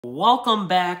Welcome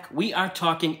back. We are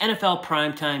talking NFL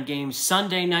primetime games,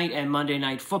 Sunday night and Monday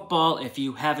night football. If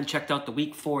you haven't checked out the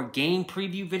week 4 game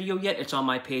preview video yet, it's on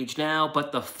my page now.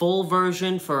 But the full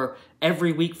version for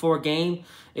every week 4 game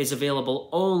is available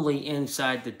only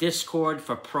inside the Discord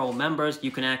for pro members.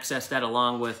 You can access that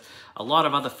along with a lot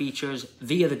of other features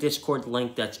via the Discord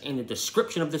link that's in the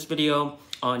description of this video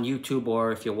on YouTube,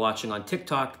 or if you're watching on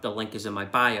TikTok, the link is in my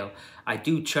bio. I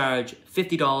do charge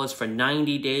 $50 for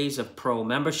 90 days of pro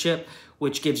membership,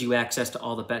 which gives you access to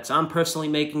all the bets I'm personally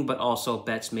making, but also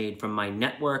bets made from my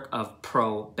network of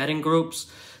pro betting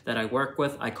groups that I work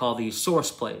with. I call these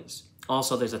source plays.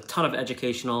 Also, there's a ton of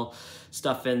educational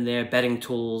stuff in there, betting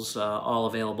tools, all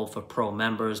available for pro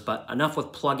members. But enough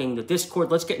with plugging the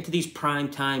Discord. Let's get into these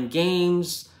primetime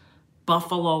games.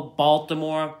 Buffalo,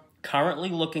 Baltimore. Currently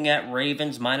looking at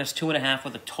Ravens -2.5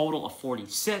 with a total of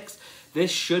 46. This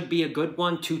should be a good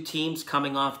one. Two teams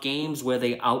coming off games where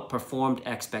they outperformed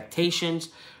expectations.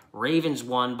 Ravens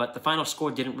won, but the final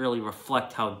score didn't really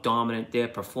reflect how dominant their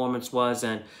performance was,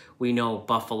 and we know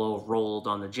Buffalo rolled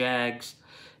on the Jags.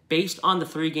 Based on the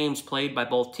 3 games played by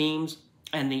both teams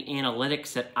and the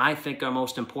analytics that I think are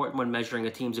most important when measuring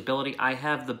a team's ability, I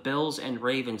have the Bills and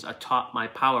Ravens atop my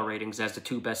power ratings as the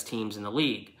 2 best teams in the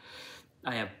league.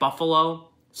 I have Buffalo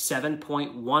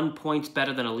 7.1 points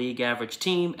better than a league average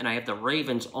team, and I have the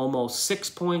Ravens almost 6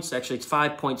 points. Actually, it's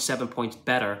 5.7 points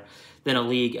better than a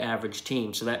league average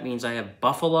team. So that means I have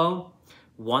Buffalo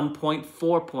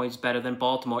 1.4 points better than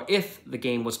Baltimore if the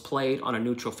game was played on a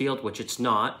neutral field, which it's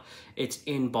not. It's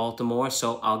in Baltimore,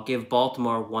 so I'll give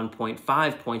Baltimore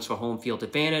 1.5 points for home field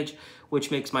advantage,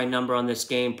 which makes my number on this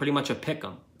game pretty much a pick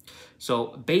 'em.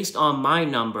 So based on my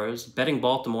numbers, betting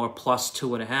Baltimore plus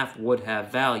 2.5 would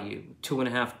have value.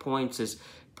 2.5 points is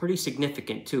pretty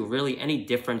significant too. Really, any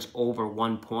difference over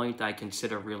 1 point I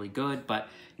consider really good. But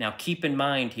now keep in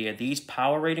mind here, these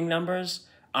power rating numbers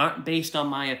aren't based on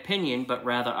my opinion, but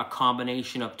rather a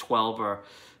combination of 12 or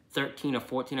 13 or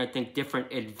 14, I think,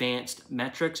 different advanced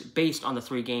metrics based on the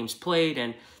 3 games played,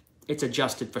 and it's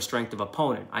adjusted for strength of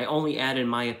opponent. I only add in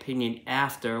my opinion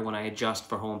after, when I adjust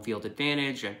for home field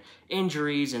advantage and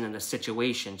injuries and then the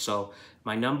situation. So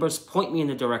my numbers point me in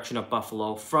the direction of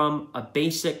Buffalo. From a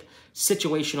basic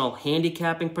situational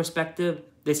handicapping perspective,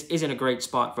 this isn't a great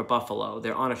spot for Buffalo.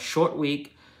 They're on a short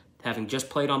week, having just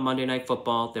played on Monday Night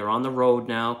Football. They're on the road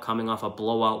now, coming off a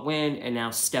blowout win, and now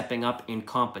stepping up in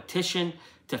competition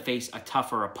to face a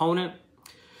tougher opponent.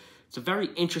 It's a very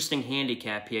interesting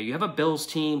handicap here. You have a Bills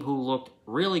team who looked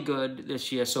really good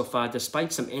this year so far,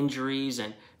 despite some injuries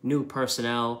and new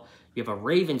personnel. You have a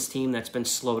Ravens team that's been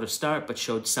slow to start, but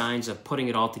showed signs of putting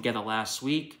it all together last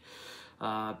week.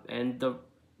 And the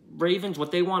Ravens,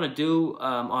 what they want to do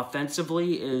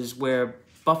offensively is where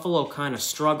Buffalo kind of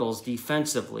struggles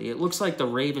defensively. It looks like the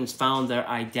Ravens found their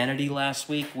identity last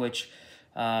week, which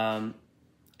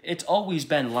it's always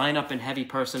been line up in heavy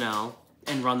personnel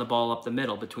and run the ball up the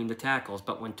middle between the tackles.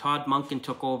 But when Todd Monken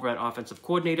took over at offensive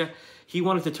coordinator, he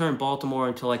wanted to turn Baltimore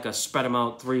into like a spread them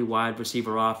out 3 wide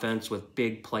receiver offense with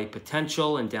big play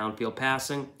potential and downfield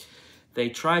passing. They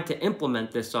tried to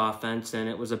implement this offense, and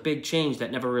it was a big change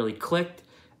that never really clicked.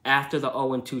 After the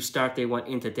 0-2 start, they went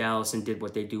into Dallas and did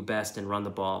what they do best and run the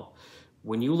ball.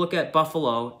 When you look at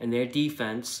Buffalo and their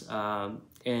defense,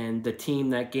 and the team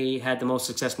that had the most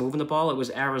success moving the ball, it was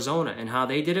Arizona. And how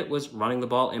they did it was running the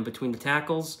ball in between the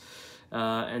tackles.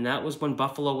 And that was when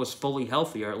Buffalo was fully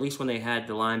healthy, or at least when they had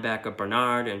the linebacker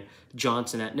Bernard and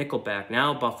Johnson at nickelback.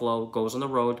 Now Buffalo goes on the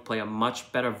road to play a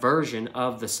much better version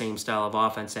of the same style of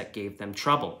offense that gave them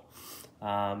trouble.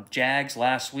 Jags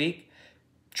last week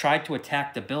tried to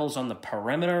attack the Bills on the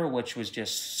perimeter, which was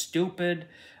just stupid.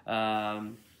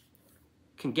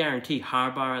 Can guarantee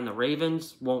Harbaugh and the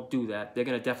Ravens won't do that. They're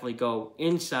going to definitely go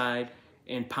inside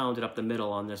and pound it up the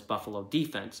middle on this Buffalo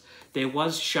defense. There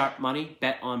was sharp money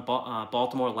bet on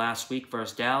Baltimore last week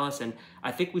versus Dallas, and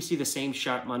I think we see the same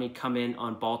sharp money come in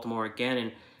on Baltimore again, and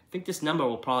I think this number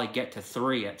will probably get to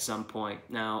 3 at some point.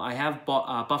 Now, I have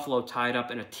Buffalo tied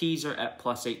up in a teaser at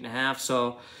plus 8.5,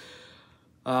 so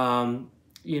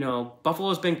you know,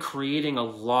 Buffalo's been creating a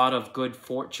lot of good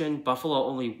fortune. Buffalo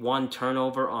only 1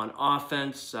 turnover on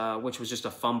offense, which was just a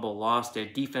fumble loss. Their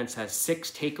defense has 6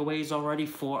 takeaways already,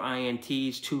 4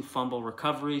 INTs, 2 fumble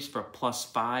recoveries for plus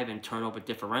 5 in turnover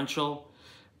differential.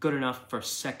 Good enough for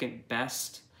second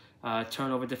best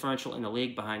turnover differential in the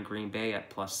league behind Green Bay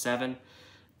at plus 7.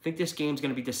 I think this game's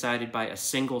going to be decided by a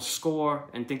single score,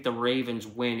 and think the Ravens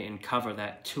win and cover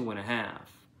that 2.5.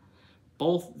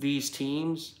 Both these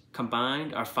teams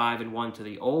combined are 5-1 to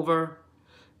the over.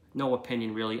 No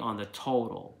opinion really on the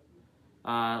total.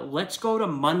 Let's go to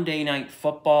Monday Night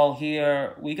Football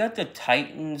here. We got the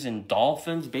Titans and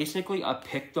Dolphins, basically a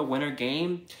pick-the-winner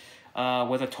game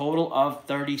with a total of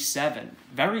 37.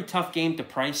 Very tough game to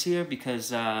price here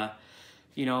because,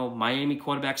 you know, Miami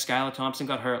quarterback Skylar Thompson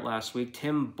got hurt last week.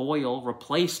 Tim Boyle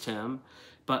replaced him,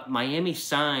 but Miami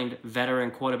signed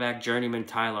veteran quarterback journeyman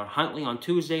Tyler Huntley on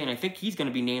Tuesday, and I think he's going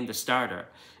to be named the starter.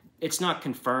 It's not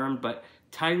confirmed, but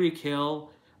Tyreek Hill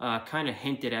kind of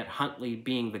hinted at Huntley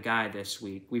being the guy this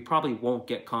week. We probably won't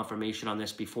get confirmation on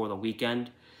this before the weekend.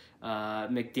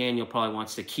 McDaniel probably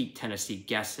wants to keep Tennessee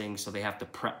guessing, so they have to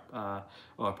prep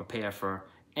or prepare for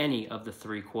any of the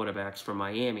three quarterbacks for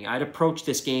Miami. I'd approach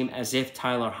this game as if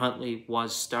Tyler Huntley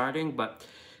was starting, but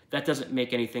that doesn't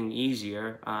make anything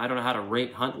easier. I don't know how to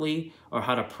rate Huntley or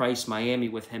how to price Miami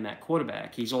with him at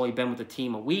quarterback. He's only been with the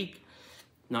team a week.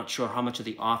 Not sure how much of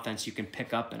the offense you can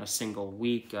pick up in a single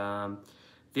week.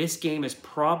 This game is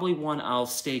probably one I'll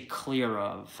stay clear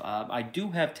of. I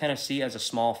do have Tennessee as a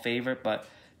small favorite, but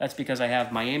that's because I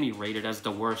have Miami rated as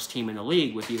the worst team in the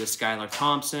league with either Skylar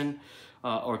Thompson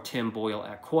or Tim Boyle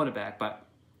at quarterback. But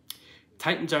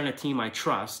Titans aren't a team I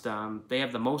trust. They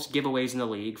have the most giveaways in the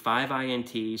league, 5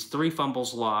 INTs, 3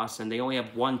 fumbles lost, and they only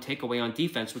have 1 takeaway on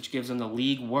defense, which gives them the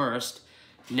league worst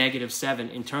 -7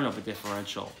 in turnover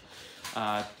differential.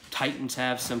 Titans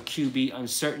have some QB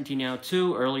uncertainty now,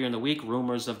 too. Earlier in the week,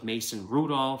 rumors of Mason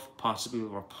Rudolph possibly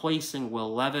replacing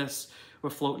Will Levis were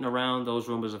floating around. Those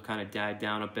rumors have kind of died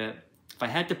down a bit. If I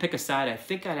had to pick a side, I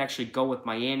think I'd actually go with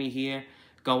Miami here,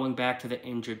 going back to the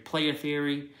injured player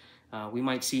theory. We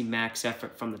might see max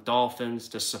effort from the Dolphins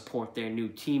to support their new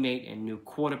teammate and new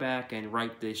quarterback and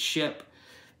right this ship.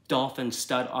 Dolphins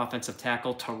stud offensive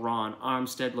tackle Teron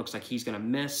Armstead looks like he's going to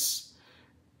miss.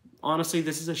 Honestly,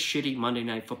 this is a shitty Monday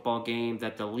Night Football game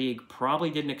that the league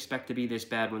probably didn't expect to be this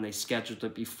bad when they scheduled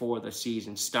it before the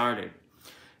season started.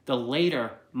 The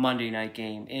later Monday night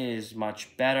game is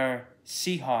much better.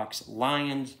 Seahawks,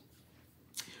 Lions.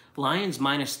 Lions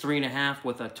 -3.5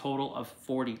 with a total of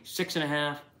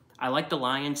 46.5. I like the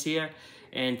Lions here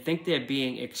and think they're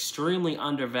being extremely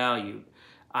undervalued.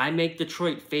 I make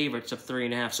Detroit favorites of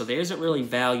 3.5, so there isn't really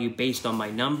value based on my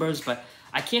numbers, but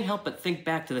I can't help but think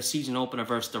back to the season opener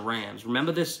versus the Rams.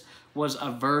 Remember, this was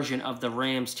a version of the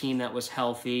Rams team that was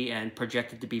healthy and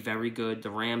projected to be very good. The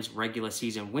Rams' regular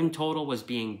season win total was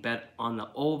being bet on the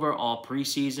over all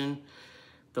preseason.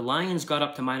 The Lions got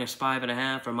up to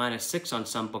 -5.5 or -6 on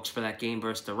some books for that game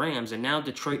versus the Rams, and now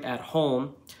Detroit at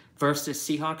home versus this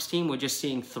Seahawks team, we're just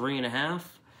seeing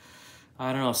 3.5.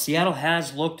 I don't know. Seattle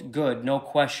has looked good, no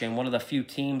question. One of the few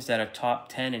teams that are top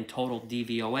 10 in total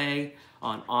DVOA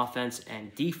on offense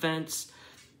and defense.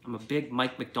 I'm a big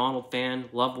Mike McDonald fan.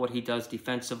 Love what he does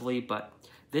defensively, but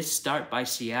this start by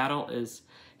Seattle is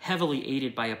heavily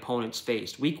aided by opponents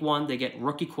faced. Week 1, they get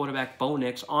rookie quarterback Bo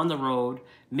Nix on the road,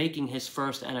 making his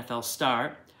first NFL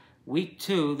start. Week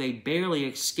 2, they barely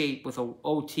escape with an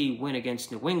OT win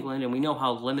against New England, and we know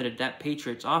how limited that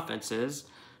Patriots offense is.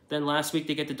 Then last week,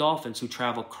 they get the Dolphins, who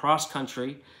travel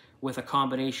cross-country with a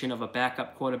combination of a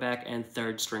backup quarterback and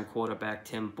third-string quarterback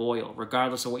Tim Boyle.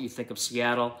 Regardless of what you think of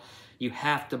Seattle, you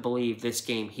have to believe this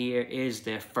game here is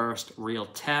their first real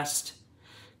test.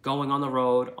 Going on the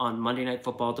road on Monday Night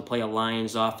Football to play a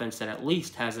Lions offense that at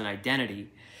least has an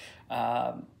identity.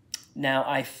 Now,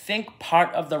 I think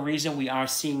part of the reason we are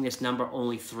seeing this number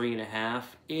only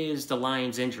 3.5 is the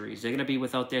Lions' injuries. They're going to be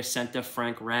without their center,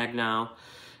 Frank Ragnow,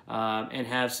 and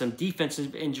have some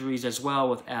defensive injuries as well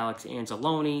with Alex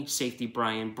Anzalone, safety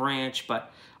Brian Branch,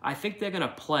 but I think they're going to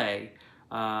play.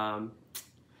 And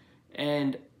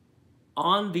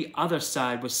on the other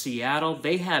side with Seattle,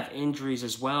 they have injuries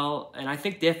as well, and I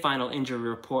think their final injury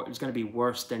report is going to be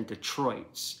worse than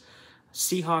Detroit's.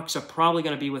 Seahawks are probably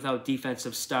going to be without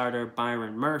defensive starter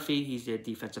Byron Murphy. He's their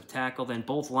defensive tackle. Then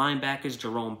both linebackers,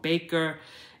 Jerome Baker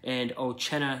and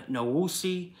Uchenna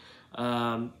Nwosu.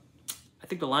 I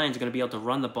think the Lions are going to be able to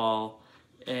run the ball.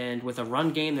 And with a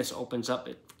run game, this opens up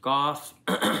at Goff.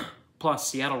 Plus,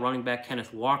 Seattle running back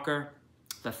Kenneth Walker,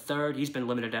 the third. He's been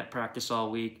limited at practice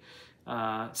all week.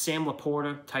 Sam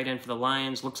Laporta, tight end for the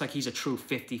Lions. Looks like he's a true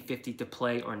 50-50 to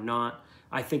play or not.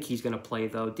 I think he's going to play,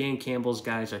 though. Dan Campbell's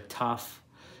guys are tough.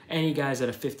 Any guys that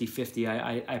are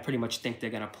 50-50, I pretty much think they're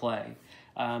going to play.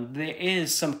 There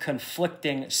is some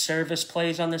conflicting service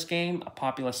plays on this game. A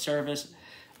popular service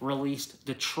released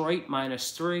Detroit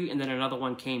 -3, and then another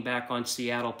one came back on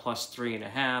Seattle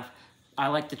 +3.5. I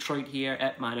like Detroit here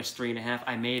at -3.5.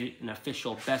 I made it an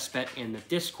official best bet in the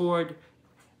Discord.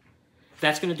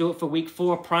 that's going to do it for week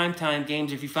 4 primetime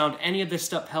games. If you found any of this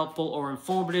stuff helpful or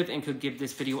informative and could give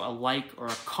this video a like or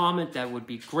a comment, that would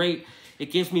be great.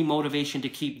 It gives me motivation to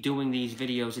keep doing these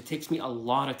videos. It takes me a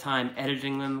lot of time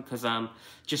editing them because I'm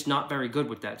just not very good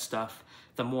with that stuff.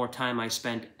 The more time I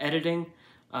spend editing,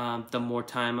 the more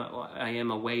time I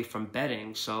am away from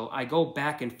betting. So I go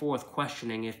back and forth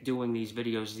questioning if doing these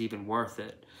videos is even worth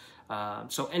it.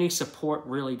 So any support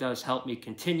really does help me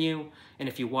continue. And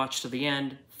if you watch to the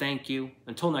end, thank you.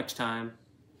 Until next time,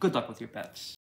 good luck with your bets.